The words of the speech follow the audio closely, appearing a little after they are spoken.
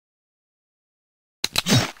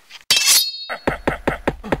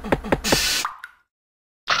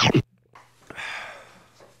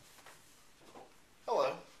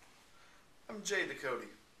Ducote,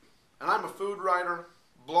 and I'm a food writer,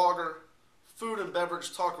 blogger, food and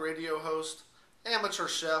beverage talk radio host, amateur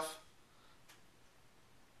chef.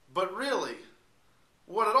 But really,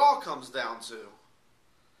 what it all comes down to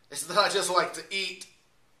is that I just like to eat.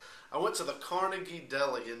 I went to the Carnegie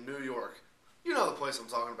Deli in New York. You know the place I'm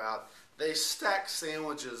talking about. They stack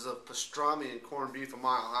sandwiches of pastrami and corned beef a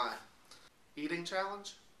mile high. Eating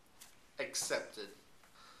challenge? Accepted.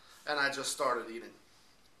 And I just started eating.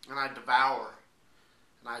 And I devour.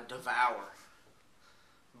 And I devour.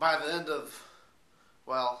 By the end of,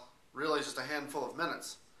 well, really just a handful of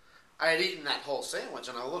minutes, I had eaten that whole sandwich,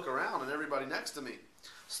 and I look around and everybody next to me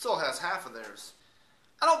still has half of theirs.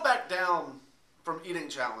 I don't back down from eating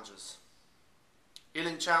challenges.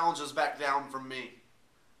 Eating challenges back down from me.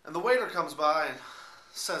 And the waiter comes by and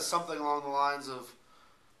says something along the lines of,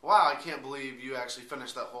 "Wow, I can't believe you actually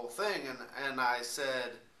finished that whole thing." And I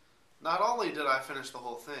said, "Not only did I finish the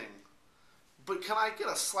whole thing, but can I get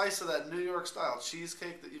a slice of that New York style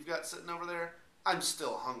cheesecake that you've got sitting over there? I'm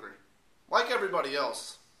still hungry." Like everybody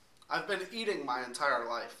else, I've been eating my entire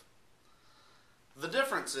life. The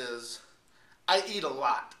difference is, I eat a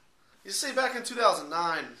lot. You see, back in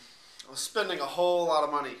 2009, I was spending a whole lot of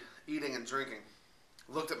money eating and drinking.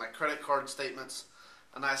 I looked at my credit card statements,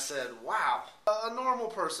 and I said, wow. A normal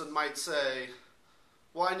person might say,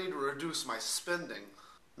 well, I need to reduce my spending.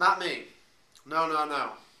 Not me.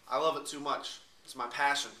 No. I love it too much. It's my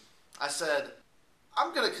passion. I said,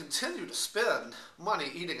 I'm going to continue to spend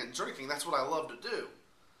money eating and drinking. That's what I love to do.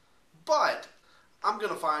 But I'm going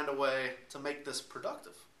to find a way to make this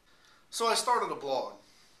productive. So I started a blog,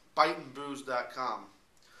 biteandbooze.com,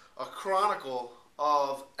 a chronicle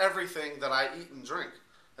of everything that I eat and drink.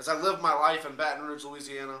 As I lived my life in Baton Rouge,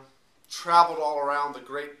 Louisiana, traveled all around the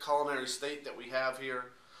great culinary state that we have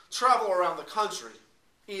here, travel around the country,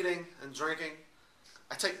 eating and drinking.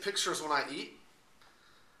 I take pictures when I eat.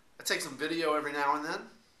 I take some video every now and then.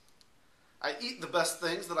 I eat the best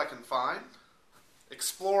things that I can find,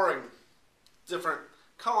 exploring different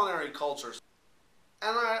culinary cultures.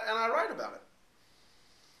 And I write about it.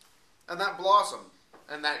 And that blossomed,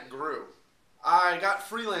 and that grew. I got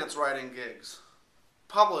freelance writing gigs,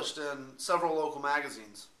 published in several local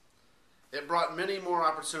magazines. It brought many more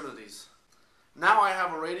opportunities. Now I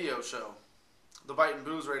have a radio show, the Bite and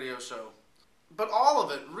Booze radio show. But all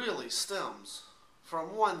of it really stems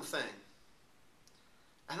from one thing,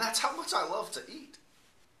 and that's how much I love to eat.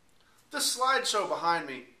 This slideshow behind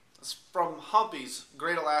me is from Humpy's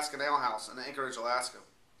Great Alaskan Ale House in Anchorage, Alaska.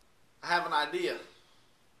 I have an idea,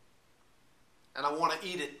 and I want to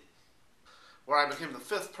eat it, where I became the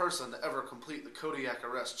 5th person to ever complete the Kodiak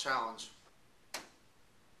Arrest Challenge.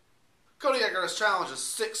 Kodiak Arrest Challenge is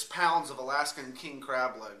 6 pounds of Alaskan king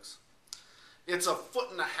crab legs. It's a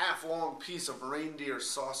 1.5 foot long piece of reindeer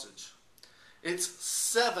sausage. It's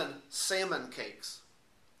 7 salmon cakes.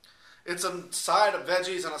 It's a side of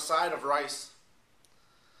veggies and a side of rice.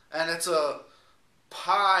 And it's a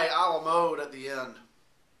pie a la mode at the end.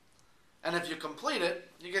 And if you complete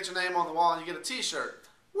it, you get your name on the wall and you get a t-shirt.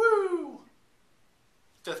 Woo!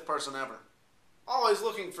 5th person ever. Always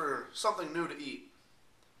looking for something new to eat.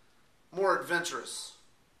 More adventurous.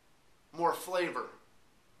 More flavor.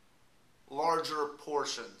 Larger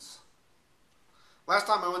portions. Last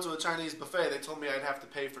time I went to a Chinese buffet, they told me I'd have to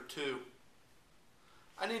pay for 2.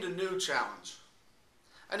 I need a new challenge.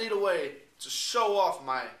 I need a way to show off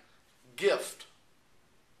my gift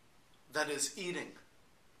that is eating.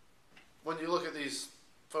 When you look at these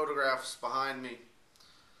photographs behind me,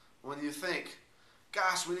 when you think,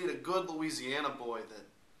 gosh, we need a good Louisiana boy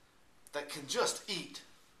that can just eat.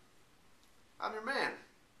 I'm your man.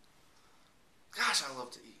 Gosh, I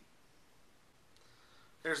love to eat.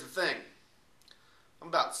 Here's the thing. I'm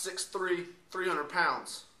about 6'3", 300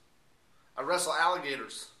 pounds. I wrestle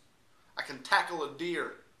alligators. I can tackle a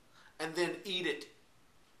deer and then eat it.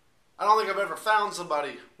 I don't think I've ever found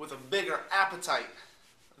somebody with a bigger appetite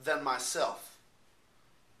than myself.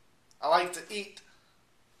 I like to eat.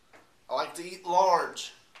 I like to eat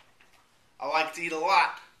large. I like to eat a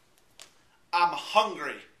lot. I'm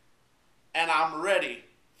hungry, and I'm ready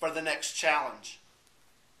for the next challenge.